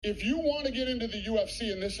If you want to get into the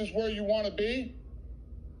UFC and this is where you want to be,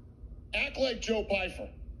 act like Joe Pyfer,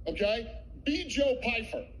 okay? Be Joe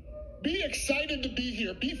Pyfer. Be excited to be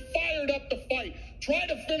here. Be fired up to fight. Try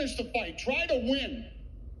to finish the fight. Try to win.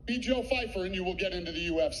 Be Joe Pyfer and you will get into the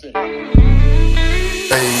UFC.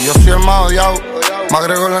 Ey, yo soy el más odiado,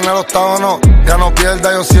 McGregor en el octágono, ya no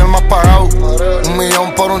pierda, yo soy el más pagado. 1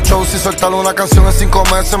 millón por un show, si sueltan una canción en 5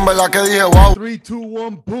 meses, en verdad que dije wow. 3, 2,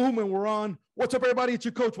 1, boom, and we're on. What's up, everybody? It's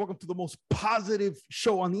your coach. Welcome to the most positive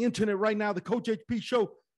show on the internet right now, the Coach HP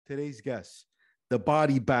Show. Today's guest, the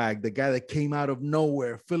body bag, the guy that came out of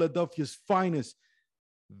nowhere, Philadelphia's finest,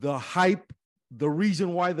 the hype, the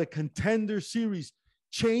reason why the Contender Series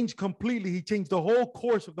changed completely. He changed the whole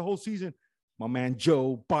course of the whole season. My man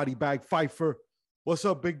Joe, body bag Pyfer. What's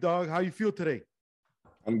up, big dog? How you feel today?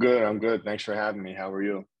 I'm good. Thanks for having me. How are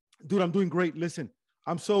you? Dude, I'm doing great. Listen,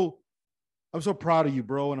 I'm so proud of you,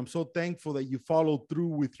 bro. And I'm so thankful that you followed through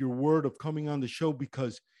with your word of coming on the show,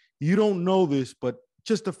 because you don't know this, but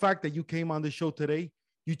just the fact that you came on the show today,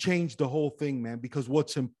 you changed the whole thing, man, because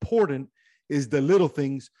what's important is the little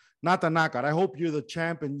things, not the knockout. I hope you're the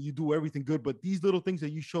champ and you do everything good, but these little things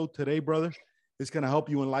that you showed today, brother, it's going to help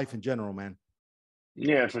you in life in general, man.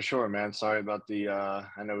 Yeah, for sure, man. Sorry about the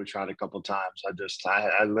I know we tried a couple times.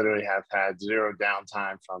 I literally have had zero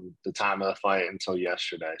downtime from the time of the fight until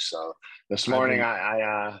yesterday. So this morning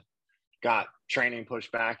I got training pushed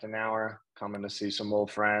back an hour, coming to see some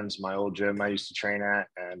old friends, my old gym I used to train at,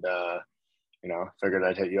 and figured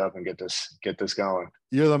I'd hit you up and get this going.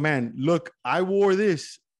 You're the man. Look, I wore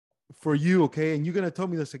this for you, okay? And you're going to tell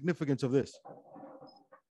me the significance of this.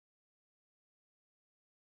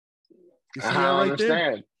 You see I that right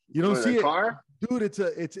understand. there? You don't see it, car? dude. It's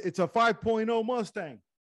a 5.0 Mustang.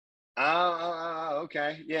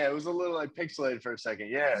 Okay. Yeah, it was a little like pixelated for a second.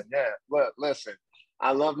 Yeah. Look, listen,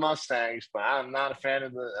 I love Mustangs, but I'm not a fan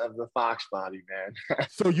of the Fox body, man.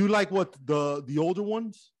 So you like what, the older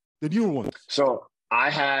ones, the newer ones? So I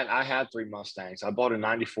had 3 Mustangs. I bought a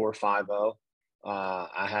 94 5.0.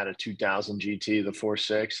 I had a 2000 GT, the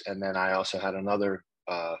 4.6, and then I also had another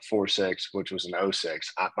 4.6, which was an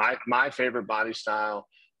 06. My favorite body style,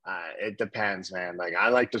 it depends, man. Like I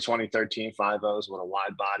like the 2013 5.0s with a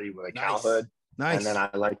wide body with a cow hood. Nice. And then I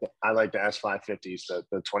like the S550s, the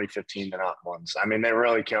 2015 and up ones. I mean, they're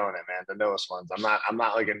really killing it, man. The newest ones. I'm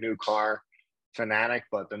not like a new car fanatic,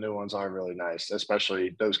 but the new ones are really nice,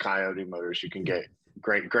 especially those Coyote motors. You can get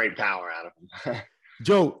great power out of them.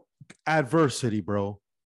 Joe, adversity, bro.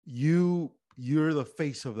 You're the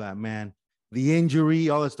face of that, man. The injury,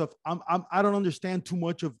 all that stuff. I don't understand too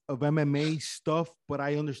much of MMA stuff, but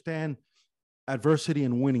I understand adversity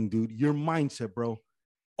and winning, dude. Your mindset, bro.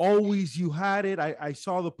 Always you had it. I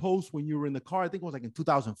saw the post when you were in the car. I think it was like in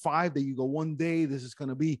 2005 that you go, one day this is going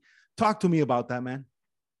to be. Talk to me about that, man.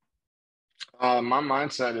 My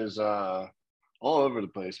mindset is all over the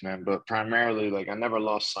place, man. But primarily, like I never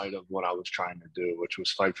lost sight of what I was trying to do, which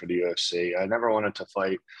was fight for the UFC. I never wanted to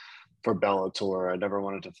fight for Bellator. I never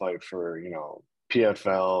wanted to fight for,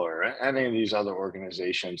 PFL or any of these other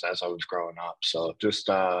organizations as I was growing up. So just,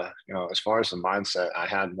 as far as the mindset, I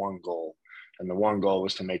had one goal, and the one goal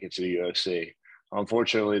was to make it to the UFC.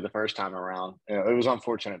 Unfortunately, the first time around, it was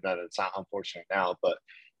unfortunate that it's not unfortunate now, but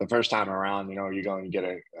the first time around, you go and get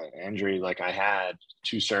an injury like I had,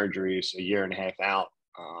 2 surgeries, a year and a half out.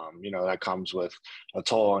 That comes with a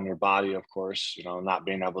toll on your body, of course, not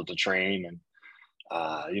being able to train and,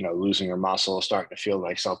 losing your muscle, starting to feel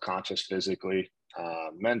like self-conscious physically,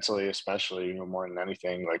 mentally, especially, more than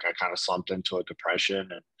anything. Like I kind of slumped into a depression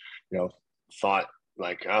and, thought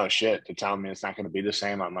like, oh shit, they're telling me it's not going to be the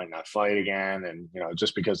same. I might not fight again. And,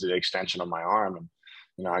 just because of the extension of my arm. And,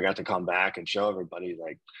 I got to come back and show everybody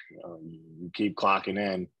like, you keep clocking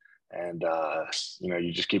in and,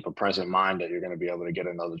 you just keep a present mind that you're going to be able to get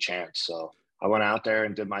another chance. So I went out there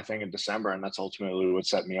and did my thing in December, and that's ultimately what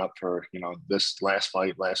set me up for, this last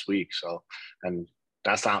fight last week. So, and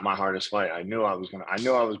that's not my hardest fight. I knew I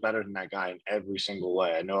was better than that guy in every single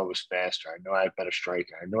way. I knew I was faster. I knew I had better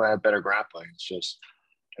striking. I knew I had better grappling. It's just,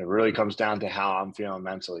 it really comes down to how I'm feeling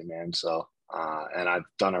mentally, man. So, and I've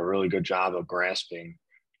done a really good job of grasping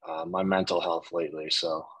my mental health lately.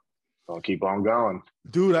 So I'll keep on going.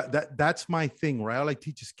 Dude, that's my thing, right? I like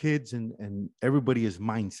teaches kids and everybody is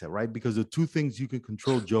mindset, right? Because the 2 things you can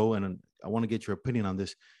control, Joe, and I want to get your opinion on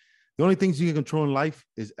this. The only things you can control in life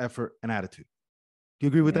is effort and attitude. Do you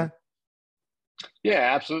agree with that?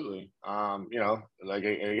 Yeah, absolutely. Like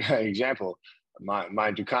an example,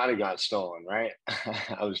 my Ducati got stolen, right?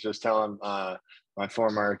 I was just telling my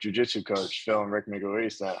former jiu-jitsu coach, Phil and Rick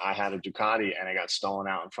Miguelis, that I had a Ducati and it got stolen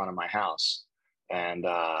out in front of my house. And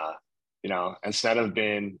instead of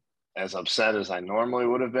being as upset as I normally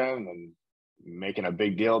would have been and making a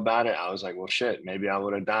big deal about it, I was like, well, shit, maybe I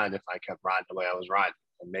would have died if I kept riding the way I was riding.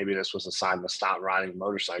 And maybe this was a sign to stop riding a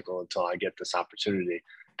motorcycle until I get this opportunity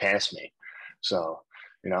past me. So,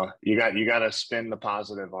 you got to spin the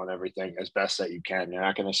positive on everything as best that you can. You're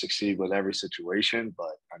not going to succeed with every situation,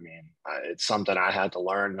 but I mean, it's something I had to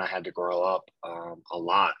learn and I had to grow up a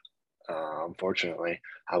lot. Unfortunately,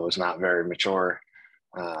 I was not very mature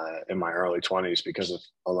in my early 20s because of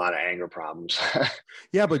a lot of anger problems.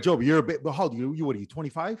 Yeah, but Joe, you're a bit, but how old are you? What are you,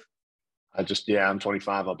 25? I'm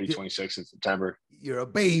 25. I'll be 26 in September. You're a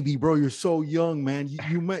baby, bro. You're so young, man.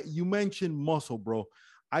 You mentioned muscle, bro.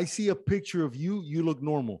 I see a picture of you. You look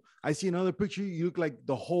normal. I see another picture. You look like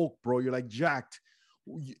the Hulk, bro. You're like jacked.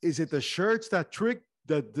 Is it the shirts that trick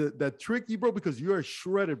you, bro? Because you're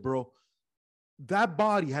shredded, bro. That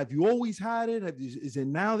body, have you always had it? Is it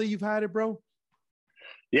now that you've had it, bro?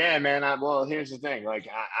 Yeah, man. Well, here's the thing. Like,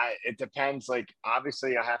 it depends. Like,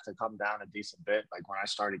 obviously, I have to come down a decent bit. Like, when I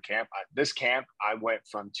started camp, I went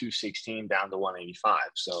from 216 down to 185.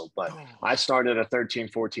 So, but I started a 13,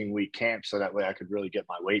 14-week camp so that way I could really get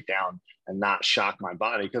my weight down and not shock my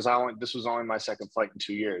body. Because this was only my second fight in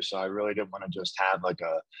 2 years. So I really didn't want to just have like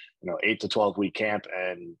a, 8 to 12-week camp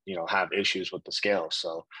and, have issues with the scale.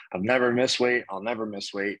 So I've never missed weight. I'll never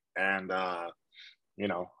miss weight. And,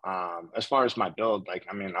 as far as my build, like,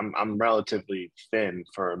 I mean, I'm relatively thin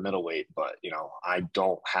for a middleweight, but, I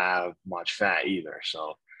don't have much fat either.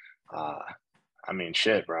 So, I mean,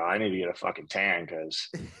 shit, bro, I need to get a fucking tan because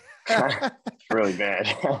it's really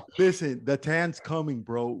bad. Listen, the tan's coming,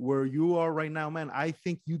 bro. Where you are right now, man, I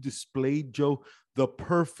think you displayed, Joe, the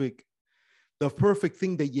perfect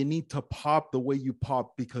thing that you need to pop the way you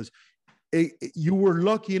pop, because you were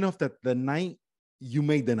lucky enough that the night you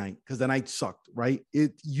made the night, because the night sucked, right?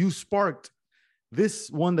 You sparked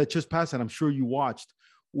this one that just passed, and I'm sure you watched,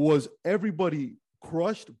 was everybody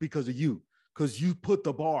crushed because of you, because you put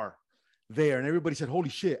the bar there and everybody said, holy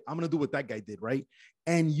shit, I'm going to do what that guy did, right?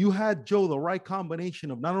 And you had, Joe, the right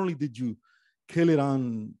combination of not only did you kill it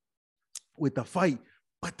on with the fight,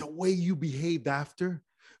 but the way you behaved after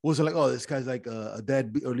was like, oh, this guy's like a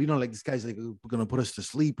dead, or, like this guy's like going to put us to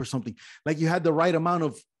sleep or something. Like you had the right amount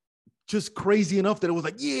of just crazy enough that it was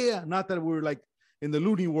like, yeah, not that we were like in the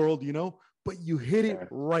loony world, but you hit it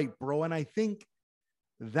right, bro. And I think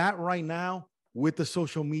that right now with the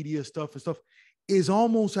social media stuff is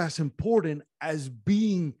almost as important as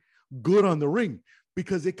being good on the ring,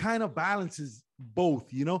 because it kind of balances both,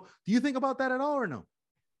 Do you think about that at all or no?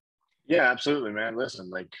 Yeah, absolutely, man. Listen,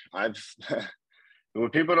 like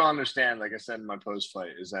what people don't understand, like I said in my post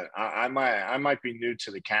fight, is that I might be new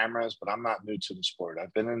to the cameras, but I'm not new to the sport.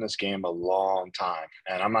 I've been in this game a long time,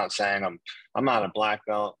 and I'm not saying I'm not a black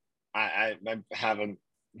belt. I haven't.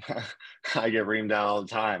 I get reamed out all the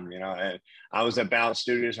time, And I was at Balance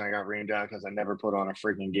Studios and I got reamed out because I never put on a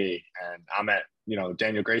freaking gi. And I'm at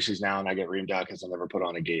Daniel Gracie's now and I get reamed out because I never put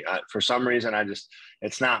on a gi. For some reason,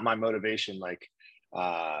 it's not my motivation. Like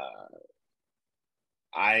I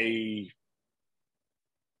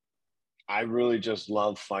really just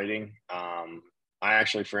love fighting. I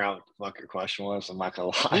actually forgot what the fuck your question was. I'm not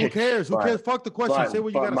gonna lie. Who cares? Who cares? Fuck the question. Say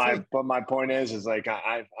what you gotta say. But my point is like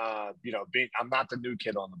I'm not the new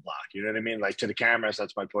kid on the block. You know what I mean? Like to the cameras,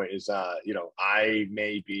 that's my point. Is I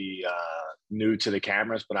may be new to the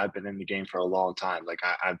cameras, but I've been in the game for a long time. Like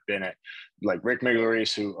I've been at like Rick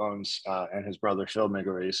Miglerese, who owns and his brother Phil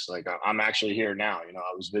Miglerese. Like I'm actually here now.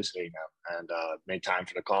 I was visiting them and made time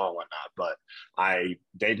for the call and whatnot. But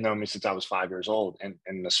they've known me since I was 5 years old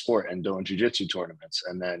in the sport and doing jiu-jitsu tournaments.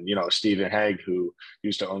 And then Stephen Hague, who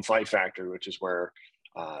used to own Fight Factory, which is where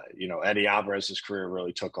Eddie Alvarez's career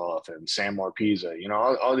really took off, and Sam Morpizza,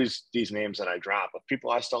 all these names that I drop of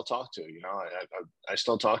people I still talk to. I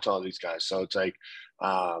still talk to all these guys. So it's like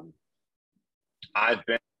I've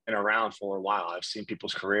been around for a while. I've seen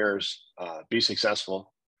people's careers be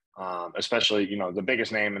successful. Especially, the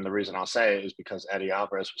biggest name, and the reason I'll say it is because Eddie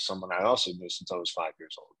Alvarez was someone I also knew since I was 5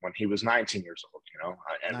 years old, when he was 19 years old,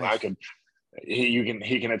 and nice.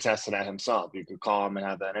 He can attest to that himself. You could call him and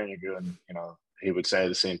have that interview and, he would say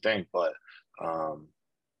the same thing. But,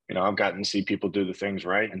 I've gotten to see people do the things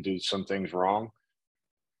right and do some things wrong.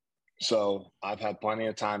 So I've had plenty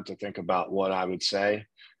of time to think about what I would say.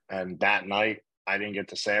 And that night, I didn't get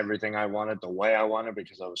to say everything I wanted the way I wanted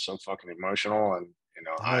because I was so fucking emotional. And,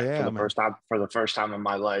 for the first time in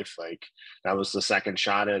my life, like that was the second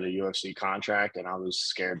shot at a UFC contract, and I was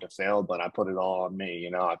scared to fail, but I put it all on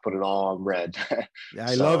me. I put it all on red. Yeah,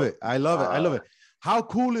 I love it. I love it. How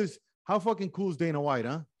fucking cool is Dana White,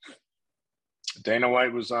 huh? Dana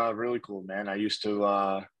White was really cool, man. I used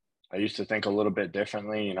to I used to think a little bit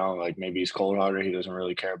differently, you know, like maybe he's cold hearted. He doesn't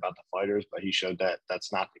really care about the fighters, but he showed that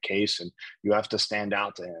that's not the case. And you have to stand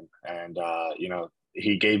out to him. And, you know,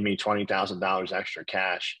 he gave me $20,000 extra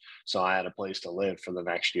cash. So I had a place to live for the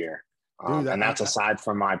next year. Dude, And that's aside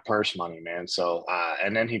from my purse money, man. So,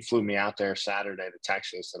 and then he flew me out there Saturday to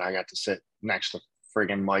Texas, and I got to sit next to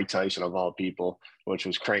friggin' Mike Tyson of all people, which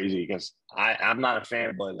was crazy because I'm not a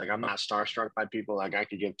fan, but like I'm not starstruck by people. Like I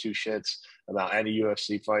could give two shits about any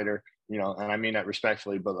UFC fighter, you know, and I mean that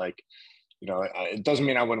respectfully, but like, you know, it doesn't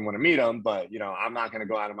mean I wouldn't want to meet them, but you know, I'm not going to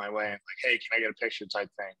go out of my way and like, hey, can I get a picture type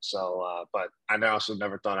thing? So, but I also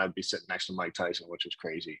never thought I'd be sitting next to Mike Tyson, which was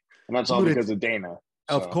crazy, and that's all because of Dana.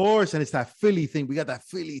 Of course, and it's that Philly thing. We got that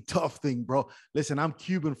Philly tough thing, bro. Listen, I'm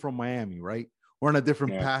Cuban from Miami, right? We're on a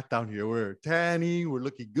different path down here. We're tanning, we're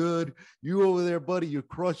looking good. You over there, buddy, you're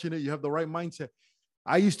crushing it. You have the right mindset.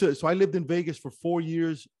 I lived in Vegas for 4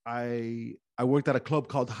 years. I worked at a club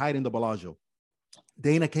called Hyatt in the Bellagio.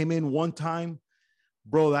 Dana came in one time,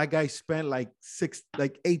 bro. That guy spent like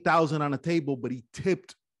 8,000 on a table, but he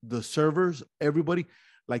tipped the servers, everybody,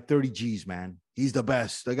 like 30 G's, man. He's the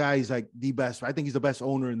best. The guy is like the best. I think he's the best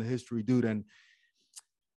owner in the history, dude. And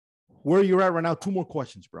where you're at right now, 2 more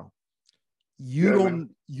questions, bro. You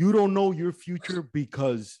don't know your future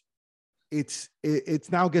because it's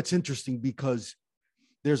now gets interesting because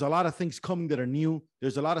there's a lot of things coming that are new.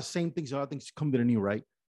 There's a lot of same things, a lot of things coming that are new, right?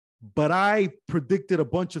 But I predicted a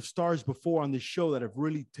bunch of stars before on this show that have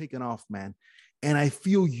really taken off, man. And I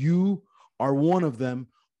feel you are one of them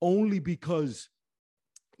only because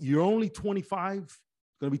you're only 25,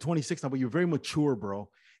 going to be 26 now, but you're very mature, bro.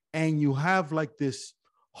 And you have like this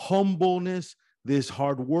humbleness, this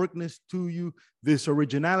hard workness to you, this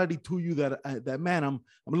originality to you that man, I'm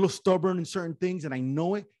a little stubborn in certain things and I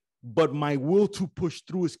know it, but my will to push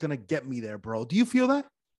through is going to get me there, bro. Do you feel that?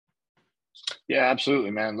 Yeah, absolutely,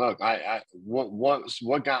 man. Look,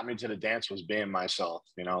 what got me to the dance was being myself,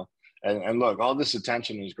 you know. And look, all this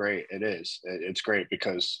attention is great. It is. It's great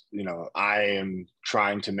because, you know, I am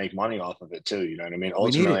trying to make money off of it too. You know what I mean?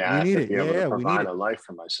 Ultimately, I have to be able to provide a life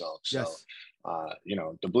for myself. So, you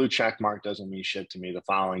know, the blue check mark doesn't mean shit to me. The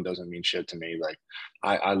following doesn't mean shit to me. Like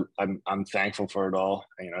I'm thankful for it all.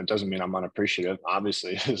 You know, it doesn't mean I'm unappreciative.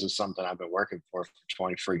 Obviously, this is something I've been working for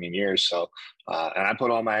 20 freaking years. So, and I put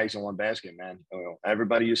all my eggs in one basket, man. You know,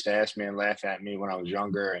 everybody used to ask me and laugh at me when I was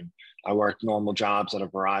younger, and I worked normal jobs at a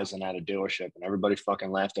Verizon at a dealership, and everybody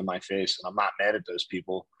fucking laughed in my face. And I'm not mad at those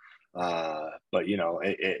people. But you know,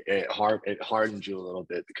 it hardens you a little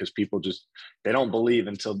bit because people just, they don't believe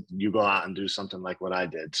until you go out and do something like what I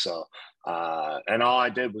did. So, and all I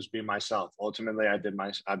did was be myself. Ultimately, I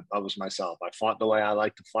was myself. I fought the way I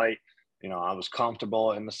like to fight. You know, I was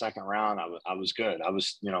comfortable in the second round. I was good. I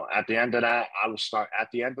was, you know, at the end of that, at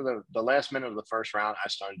the end of the last minute of the first round, I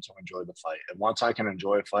started to enjoy the fight. And once I can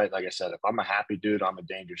enjoy a fight, like I said, if I'm a happy dude, I'm a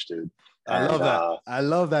dangerous dude. I love that. I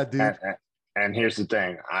love that, dude. And here's the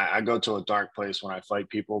thing. I go to a dark place when I fight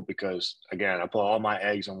people because, again, I put all my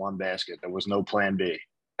eggs in one basket. There was no plan B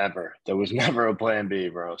ever. There was never a plan B,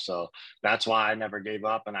 bro. So that's why I never gave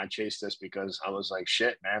up. And I chased this because I was like,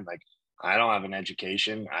 shit, man, like I don't have an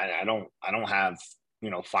education. I don't have, you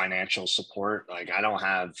know, financial support. Like I don't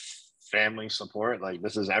have family support. Like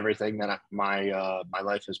this is everything that my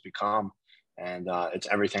life has become. And it's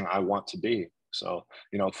everything I want to be. So,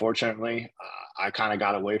 you know, fortunately, I kind of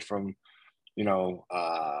got away from, you know,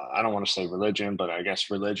 I don't want to say religion, but I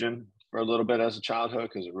guess religion for a little bit as a childhood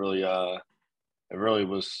because it really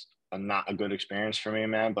was not a good experience for me,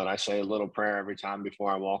 man. But I say a little prayer every time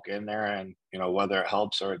before I walk in there, and you know, whether it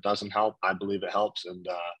helps or it doesn't help, I believe it helps, and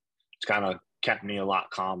it's kind of kept me a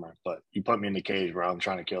lot calmer. But you put me in the cage, bro. I'm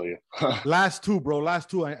trying to kill you. Last two, bro. Last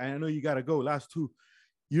two. I know you gotta go. Last two.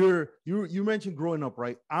 You mentioned growing up,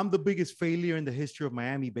 right? I'm the biggest failure in the history of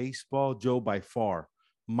Miami baseball, Joe, by far.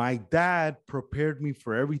 My dad prepared me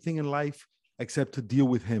for everything in life except to deal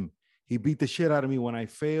with him. He beat the shit out of me when I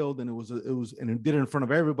failed, and and he did it in front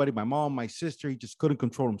of everybody. My mom, my sister, he just couldn't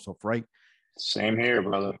control himself, right? Same here,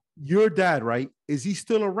 brother. Your dad, right? Is he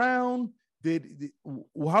still around?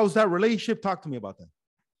 How's that relationship? Talk to me about that.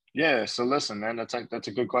 Yeah. So listen, man, that's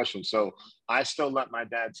a good question. So I still let my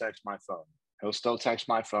dad text my phone. He'll still text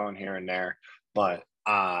my phone here and there, but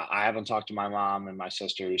I haven't talked to my mom and my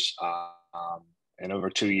sisters in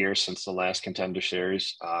over 2 years since the last Contender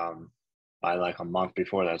Series, by like a month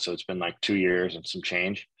before that. So it's been like 2 years and some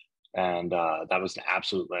change. And that was the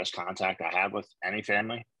absolute last contact I had with any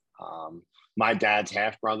family. My dad's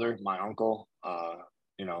half brother, my uncle,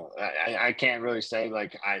 you know, I can't really say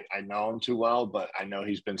like I know him too well, but I know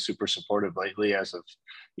he's been super supportive lately as of,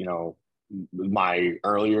 you know, my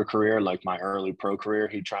earlier career, like my early pro career.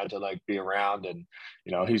 He tried to like be around, and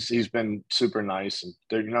he's been super nice, and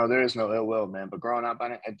there is no ill will, man. But growing up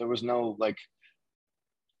on it, there was no like.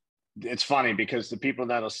 It's funny because the people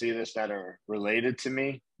that'll see this that are related to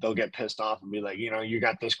me, they'll get pissed off and be like, you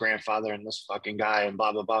got this grandfather and this fucking guy and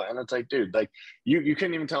blah blah blah. And it's like, dude, like you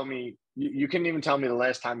couldn't even tell me. You couldn't even tell me the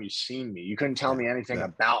last time you seen me. You couldn't tell me anything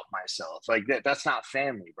about myself. Like that's not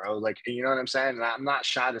family, bro. Like, you know what I'm saying? And I'm not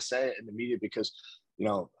shy to say it in the media because,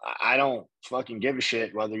 I don't fucking give a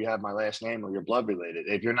shit whether you have my last name or you're blood related.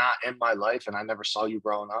 If you're not in my life and I never saw you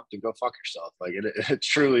growing up, then go fuck yourself. Like it's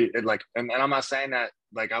truly like, and I'm not saying that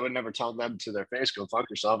like I would never tell them to their face, go fuck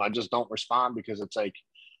yourself. I just don't respond because it's like,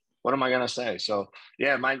 what am I gonna say? So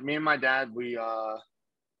yeah, me and my dad, we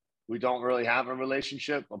don't really have a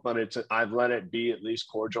relationship, but I've let it be at least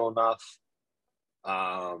cordial enough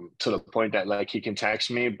to the point that like he can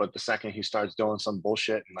text me, but the second he starts doing some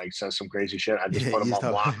bullshit and like says some crazy shit, I just put him on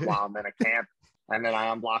block while I'm in a camp, and then I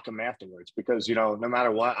unblock him afterwards because no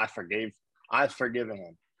matter what, I've forgiven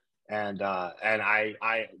him, and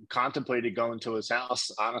I contemplated going to his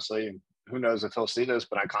house, honestly, and who knows if he'll see this,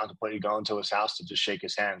 but I contemplated going to his house to just shake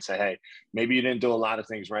his hand and say, hey, maybe you didn't do a lot of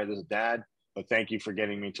things right as a dad, but thank you for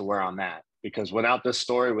getting me to where I'm at. Because without this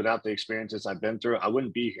story, without the experiences I've been through, I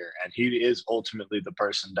wouldn't be here. And he is ultimately the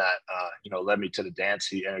person that, led me to the dance.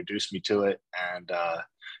 He introduced me to it. And,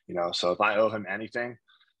 so if I owe him anything,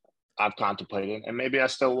 I've contemplated, and maybe I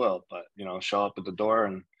still will, but, show up at the door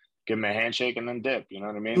and give him a handshake and then dip. You know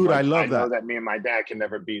what I mean? Dude, like, I love that. I know that me and my dad can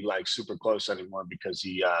never be like super close anymore because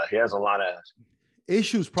he has a lot of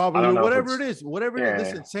issues, probably, or whatever it is.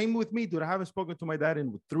 Listen, same with me, dude. I haven't spoken to my dad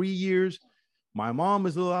in 3 years. My mom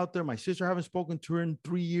is a little out there. My sister, I haven't spoken to her in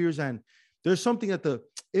 3 years. And there's something that the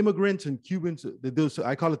immigrants and Cubans, they do. So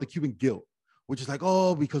I call it the Cuban guilt, which is like,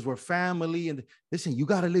 oh, because we're family. And listen, you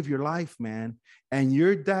got to live your life, man. And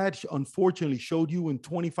your dad, unfortunately, showed you in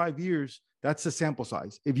 25 years, that's the sample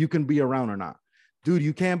size, if you can be around or not. Dude,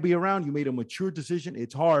 you can't be around. You made a mature decision.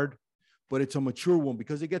 It's hard, but it's a mature one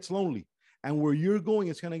because it gets lonely. And where you're going,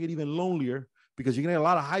 it's going to get even lonelier because you're going to get a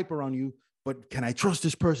lot of hype around you. But can I trust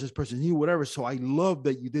this person, you, whatever? So I love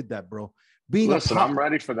that you did that, bro. I'm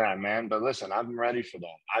ready for that, man. But listen, I'm ready for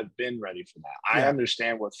that. I've been ready for that. I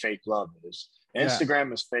understand what fake love is.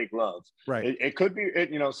 Instagram is fake love. Right. It could be,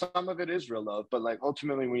 some of it is real love, but like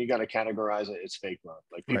ultimately when you got to categorize it, it's fake love.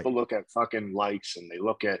 Like people look at fucking likes and they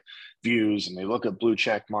look at views and they look at blue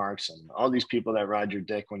check marks and all these people that ride your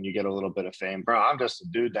dick when you get a little bit of fame. Bro, I'm just a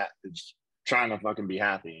dude that is trying to fucking be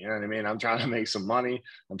happy. You know what I mean? I'm trying to make some money.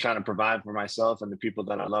 I'm trying to provide for myself and the people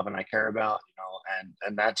that I love and I care about,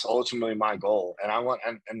 and that's ultimately my goal. And I want,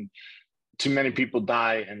 and too many people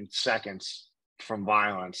die in seconds from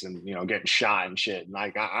violence and, getting shot and shit. And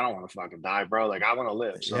like, I don't want to fucking die, bro. Like I want to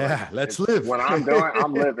live. So let's live. What I'm doing,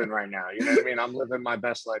 I'm living right now. You know what I mean? I'm living my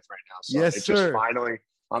best life right now. So yes, it's sir.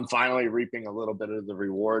 I'm finally reaping a little bit of the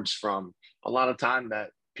rewards from a lot of time that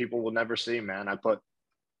people will never see, man. I put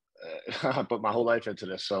my whole life into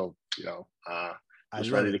this, so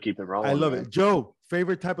just ready to keep it rolling. I love it. Joe,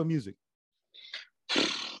 favorite type of music?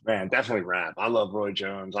 Man, definitely rap. I love Roy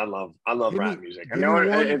Jones. I love rap music. And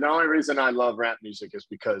the only reason I love rap music is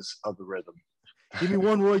because of the rhythm. Give me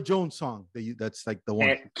one Roy Jones song that's like the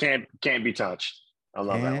one. Can't be touched. I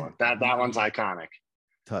love that one. That one's iconic.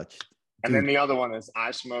 Touched. And then the other one is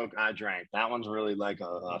I Smoke, I Drank. That one's really like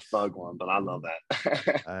a thug one, but I love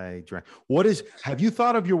that. I drank. Have you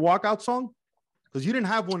thought of your walkout song? Because you didn't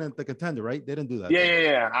have one at the Contender, right? They didn't do that.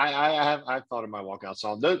 Yeah. I've thought of my walkout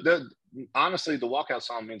song. Honestly, the walkout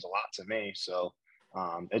song means a lot to me. So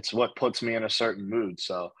it's what puts me in a certain mood.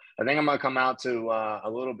 So I think I'm going to come out to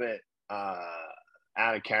a little bit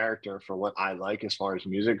out of character for what I like as far as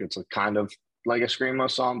music. It's a kind of like a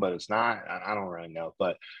screamo song, but it's not. I don't really know,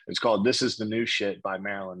 but it's called "This Is the New Shit" by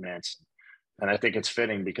Marilyn Manson, and I think it's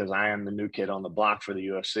fitting because I am the new kid on the block for the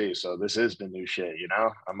UFC. So this is the new shit.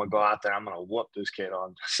 I'm gonna go out there. I'm gonna whoop this kid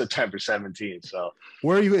on September 17th. So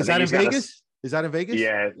where are you? Is that in Vegas? Is that in Vegas?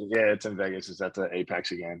 Yeah, it's in Vegas. It's at the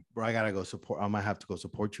Apex again. Bro, I gotta go support. I might have to go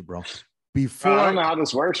support you, bro. I don't know how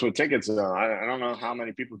this works with tickets though. I don't know how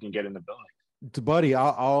many people can get in the building. Buddy,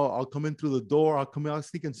 I'll come in through the door. I'll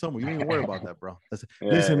sneak in somewhere. You don't even worry about that, bro.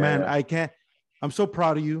 Listen, man, I can't. I'm so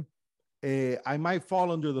proud of you. I might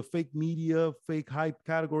fall under the fake media, fake hype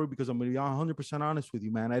category because I'm gonna be 100% honest with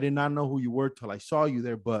you, man. I did not know who you were till I saw you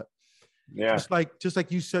there. But just like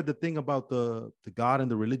you said, the thing about the God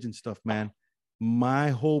and the religion stuff, man. My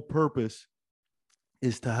whole purpose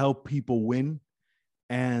is to help people win,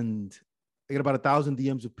 and I get about 1,000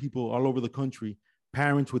 DMs of people all over the country,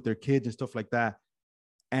 parents with their kids and stuff like that.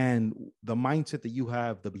 and the mindset that you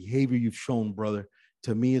have, the behavior you've shown, brother,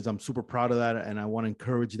 to me is I'm super proud of that, and I want to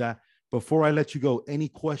encourage that. Before I let you go, any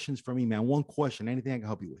questions for me, man? One question, anything I can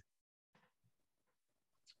help you with?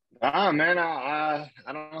 Man, I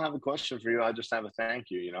don't have a question for you. I just have a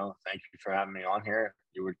thank you. You know, thank you for having me on here.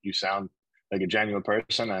 You sound like a genuine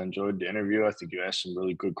person. I enjoyed the interview. I think you asked some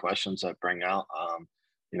really good questions that bring out,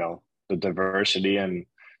 you know, the diversity and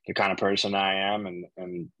the kind of person I am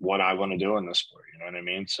and what I want to do in this sport. You know what I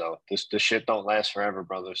mean? So this shit don't last forever,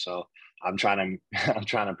 brother. So I'm trying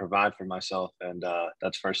to provide for myself, and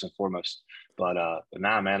that's first and foremost. But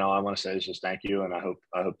nah, man, all I want to say is just thank you, and I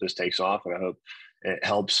hope this takes off, and I hope it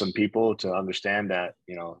helps some people to understand that,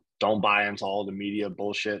 you know, don't buy into all the media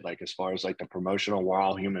bullshit. Like, as far as like the promotional, we're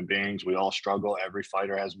all human beings. We all struggle. Every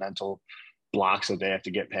fighter has mental blocks that they have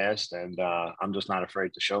to get past. And I'm just not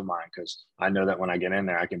afraid to show mine, because I know that when I get in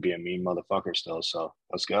there, I can be a mean motherfucker still. So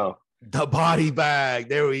let's go. The body bag.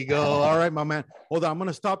 There we go. All right, my man. Hold on. I'm going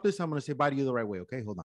to stop this. I'm going to say bye to you the right way. Okay. Hold on.